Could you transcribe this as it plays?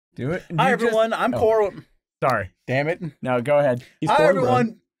Do it. Hi, everyone. I'm Corwin. Sorry. Damn it. No, go ahead. Hi,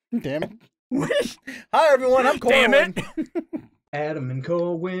 everyone. Damn it. Hi, everyone. I'm Corwin. Damn it. Adam and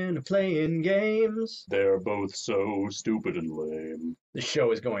Corwin are playing games. They're both so stupid and lame. The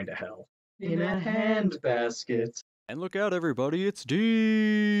show is going to hell. In a handbasket. And look out, everybody, it's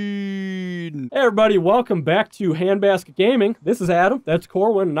Dean! Hey everybody, welcome back to HandbasketGaming. This is Adam, that's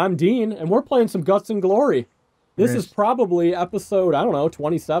Corwin, and I'm Dean, and we're playing some Guts and Glory. This is probably episode, I don't know,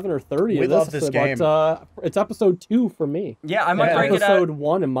 27 or 30 We of love this game. But it's episode 2 for me. Yeah, I might break it out. Episode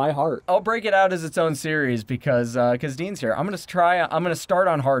 1 in my heart. I'll break it out as its own series because Dean's here. I'm gonna start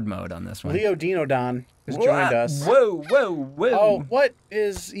on hard mode on this one. Leo Dinodon has joined us. Whoa, whoa, whoa. Oh, what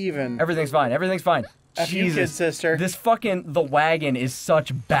is even? Everything's fine. Everything's fine. F you, kid sister. This the wagon is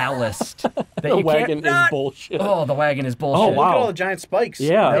such ballast. that The wagon is bullshit. Oh, the wagon is bullshit. Oh, Look wow. at all the giant spikes.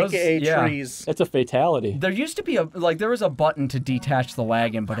 Yeah. AKA trees. It's a fatality. There used to be there was a button to detach the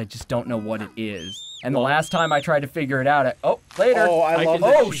wagon, but I just don't know what it is. And the last time I tried to figure it out, later. Oh, I love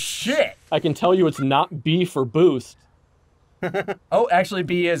Oh, shit. I can tell you it's not B for boost. Oh, actually,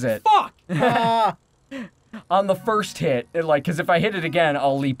 B is it. Fuck! On the first hit, because if I hit it again,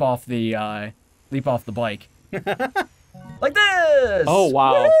 I'll leap off the bike. Like this! Oh,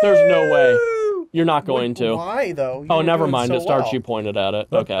 wow. Woo! There's no way. You're not going to. Why, though? Oh, You're never doing mind. so It starts well. you pointed at it.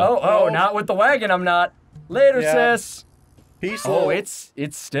 Okay. Oh, not with the wagon, I'm not. Later, Yeah. sis. Peace. Oh, Lil. it's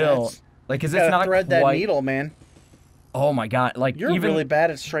still... That's- because You it's gotta not thread that quite... needle, man. Oh, my God. You're even really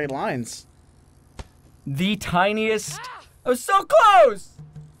bad at straight lines. the tiniest... I was so close!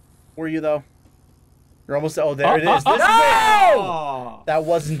 Were you, though? You're almost... Oh, there it is. This is it. No! That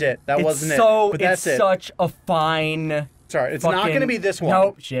wasn't it. That wasn't it. But that's it's it. such a fine... Sorry, it's not going to be this one.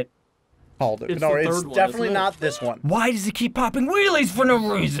 Nope, shit. Called it. It's No, the it's third one, definitely isn't it? not this one. Why does it keep popping wheelies for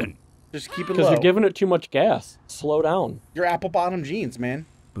no reason? Just keep it Because low. you're giving it too much gas. Slow down. Your apple bottom jeans, man.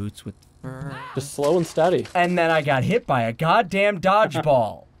 Boots with fur. Just slow and steady. And then I got hit by a goddamn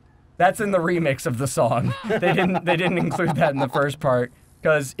dodgeball. That's in the remix of the song. They didn't include that in the first part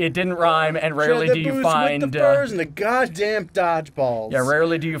because it didn't rhyme, and rarely Shed do the you boots find with the furs and the goddamn dodgeballs. yeah,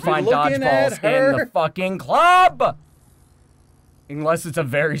 rarely do you find looking at dodgeballs in the her? fucking club. Unless it's a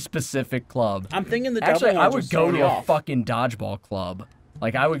very specific club. I'm thinking the Actually, double I ones would would go throw to me a off. fucking dodgeball club.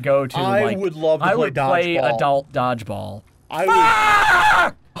 Like I would go to I would love to I play would play dodgeball. adult dodgeball.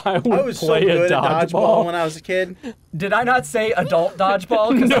 I I would was so play good a at dodgeball dodgeball. when I was a kid. Did I not say adult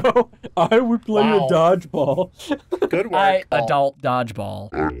dodgeball? 'Cause No, I would play Wow. a dodgeball. Good work. Paul. adult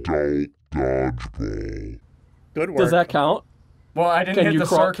dodgeball. Good work. Does that count? Well, I didn't Can hit you the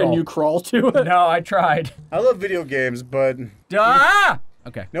crawl? circle. Can you crawl to it? No, I tried. I love video games, but you Ah!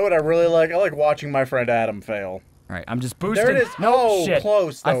 Okay. know what I really like? I like watching my friend Adam fail. All right, I'm just boosting. There it is. No, Oh, shit.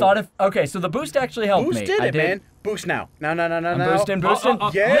 close, I though. thought okay, so the boost actually helped Boost me. did I it, man. Boost now. No. I'm boosting.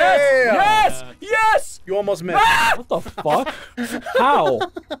 Yeah. Yes! Yes! You almost missed. Ah! What the fuck? How?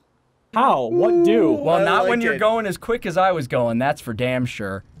 How? What do? Well, I not when like you're it. going as quick as I was going. That's for damn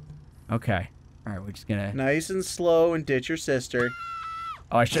sure. Okay. All right, we're just gonna. Nice and slow and ditch your sister.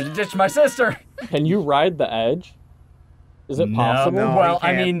 Oh, I should have ditched my sister. Can you ride the edge? Is it possible? no. Well, you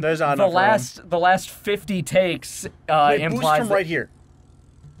I can't. mean, There's not the enough room. last 50 takes Wait, boost implies from that- right here.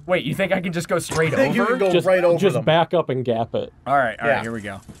 Wait, you think I can just go straight I think you over? can go Just, right over just them. back up and gap it. All right, Yeah. here we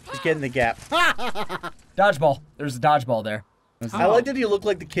go. Just get in the gap. Dodgeball. There's a dodgeball there. I like that you look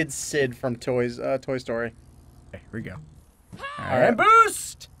like the kid Sid from Toy Story. Okay, here we go. All right. right, and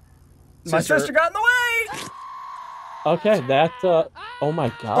boost! My Sister- sister got in the way! Okay, that, oh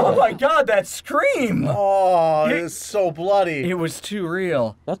my god. Oh my god, that scream! Oh, You- it's so bloody. It was too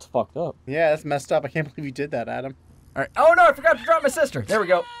real. That's fucked up. Yeah, that's messed up. I can't believe you did that, Adam. All right. Oh no, I forgot to drop my sister. There we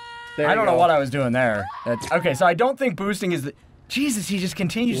go. There I you don't know go. what I was doing there. Okay, so I don't think boosting is the... Jesus, he just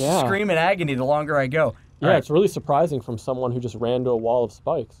continues to Yeah. scream in agony the longer I go. Yeah, All right. it's really surprising from someone who just ran to a wall of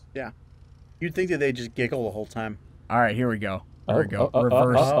spikes. Yeah. You'd think that they just giggle the whole time. All right, here we go. Here we go. Oh,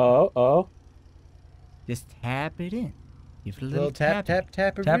 Reverse. oh. Just tap it in. Give it a Little little tap, tap,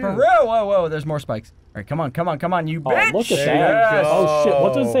 tap, Tap-a-roo. Whoa, whoa, there's more spikes. All right, come on, you Oh, bitch! look at There that. you go. Oh shit,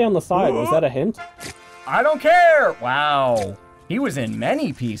 what does it say on the side? Was that a hint? I don't care! Wow. He was in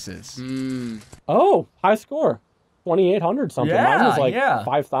many pieces. Oh, high score. 2,800 something. Mine was like Yeah.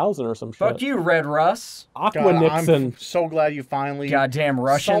 5,000 or some shit. Fuck you, Red Russ. Aqua God, Nixon. I'm so glad you finally... Goddamn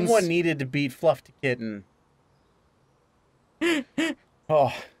Russians. Someone needed to beat Fluff the Kitten.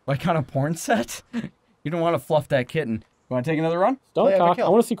 Oh, What kind of porn set? You don't want to fluff that kitten. You want to take another run? Don't Play talk. epic I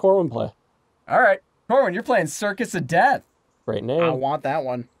kill. want to see Corwin play. All right. Corwin, you're playing Circus of Death. Great I name. want that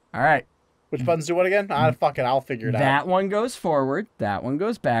one. All right. Which buttons do what again? Ah, fuck it. I'll figure it out. That one goes forward. That one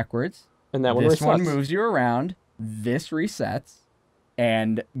goes backwards. And that one This resets. one moves you around. This resets.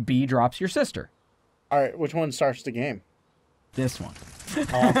 and B drops your sister. All right, which one starts the game? This one.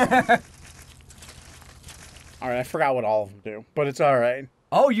 Awesome. All right, I forgot what all of them do, but it's all right.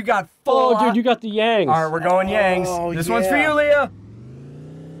 Oh, you got full. Oh, dude, you got the Yangs. All right, we're going Yangs. Oh, This one's for you, Leah.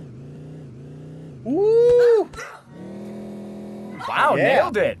 Woo! Wow, Yeah.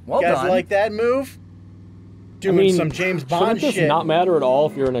 nailed it. Well You guys done. like that move? Doing some James Bond shouldn't this shit. not matter at all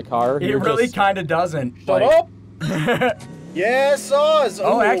if you're in a car? It You're really just- kind of doesn't. Shut up! Yeah, saws.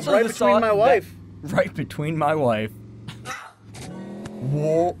 Oh, Ooh, actually, right the between saw- my wife. Right between my wife.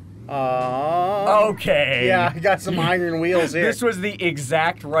 Whoa. Okay. Yeah, I got some iron wheels here. This was the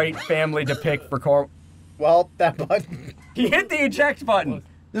exact right family to pick for Cor. Well, that button. He hit the eject button.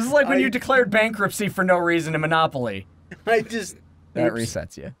 This is like when I- you declared bankruptcy for no reason in Monopoly. I just. That Oops.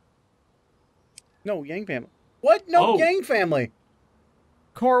 resets you. No, Yang family. What? No, Oh. Yang family.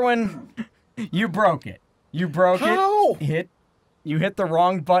 Corwin, you broke it. You broke How? it. You hit the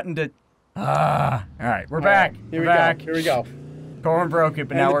wrong button to. All right, we're back. Here We're we back. go. Here we go. Corwin broke it,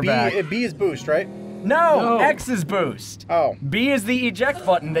 but And now the we're back. B is boost, right? No, X is boost. Oh. B is the eject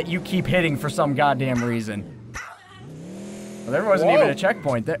button that you keep hitting for some goddamn reason. Well, there wasn't even Whoa. a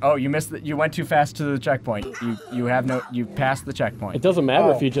checkpoint. Oh, you missed it. You went too fast to the checkpoint. You passed the checkpoint. It doesn't matter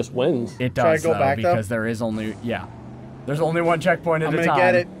Oh. if he just wins. It Should I does go though, back, though? because there is only there's only one checkpoint at I'm a gonna time.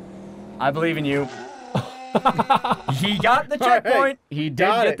 get it. I believe in you. He got the All right. checkpoint. He did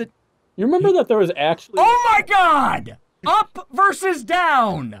Got get it. the. You remember that there was actually... Oh my God! Up versus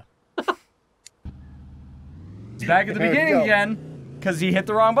down. It's back at the There we beginning go. again, because he hit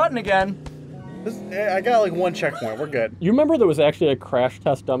the wrong button again. I got like one checkpoint. We're good. You remember there was actually a Crash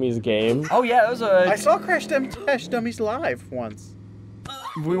Test Dummies game? Oh yeah, that was I a. saw Crash Dummies live once.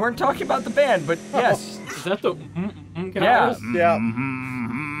 We weren't talking about the band, but yes. Is that the... Yeah. Yeah.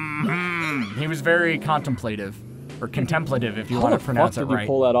 He was very contemplative, or contemplative, if you How want the to pronounce fuck it did right. you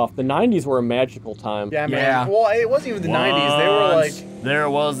pull that off? The 90s were a magical time. Yeah, man. Yeah. Well, it wasn't even the 90s. They were like, There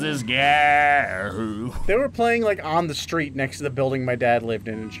was this guy who. they were playing like on the street next to the building my dad lived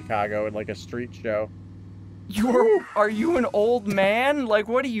in Chicago at like a street show. Are you an old man? Like,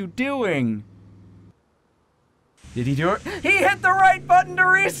 what are you doing? Did he do it? He hit the right button to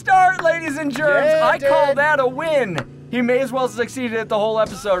restart, ladies and germs. Yeah, I call dude. that a win. He may as well succeed at the whole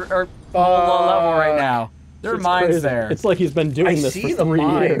episode, or whole level right now. There are It's mines crazy. there. It's like he's been doing I this see for the 3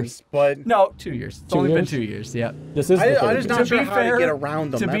 mines, years. but No, 2 years. It's 2 only been years? 2 years, yeah. This is the I'm third just game. not sure be how fair, to get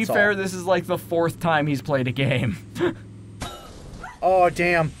around them. To be that's fair, all. this is like the 4th time he's played a game. Oh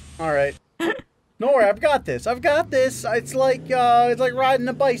damn! All right. No worry, I've got this. I've got this. It's like riding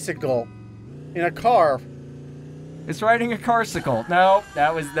a bicycle in a car. It's riding a carsicle. No,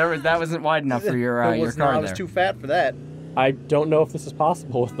 that wasn't wide enough for your It your was car not. I was there. too fat for that. I don't know if this is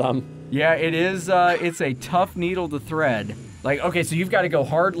possible with them. Yeah, it is. It's a tough needle to thread. Like, okay, so you've got to go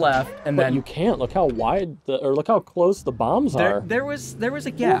hard left, and But then you can't. Look how wide or look how close the bombs are. there was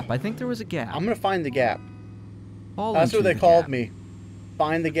a gap. I think there was a gap. I'm gonna find the gap. Fall That's into what they the called gap. me.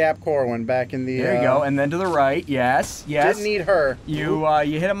 Find the gap, Corwin, back in the. There you go, and then to the right. Yes, yes. Didn't need her. You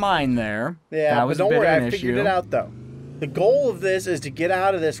hit a mine there. Yeah, that but was don't a bit worry, of an I figured issue. it out though. The goal of this is to get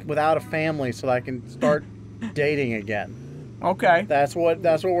out of this without a family, so that I can start dating again. Okay. That's what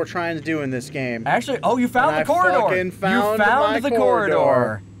we're trying to do in this game. Actually, oh, you found And the I corridor. fucking found you found my the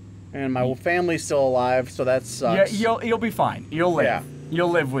corridor. And my family's still alive, so that Yeah, sucks. you'll be fine. You'll live. Yeah. You'll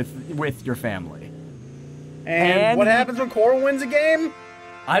live with your family. and what happens when Corwin wins a game?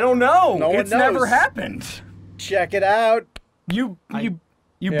 I don't know. No one It's never knows. happened. Check it out. You Yeah.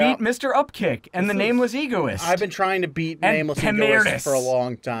 beat Mr. Upkick and the Nameless Egoist. I've been trying to beat And Nameless Pemerdis. Egoist for a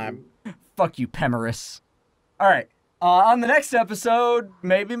long time. Fuck you, Pemerus. All right. On the next episode,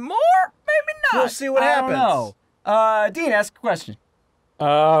 maybe more, maybe not. We'll see what I happens. don't know. Dean, ask a question.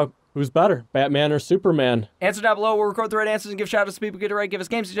 Who's better, Batman or Superman? Answer down below. We'll record the right answers and give shout-outs to people who get it right. Give us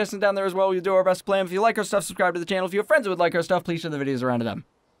game suggestions down there as well. We'll do our best to play them. If you like our stuff, subscribe to the channel. If you have friends who would like our stuff, please share the videos around to them.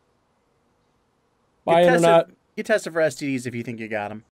 Bye, Internet. Get tested for STDs if you think you got them.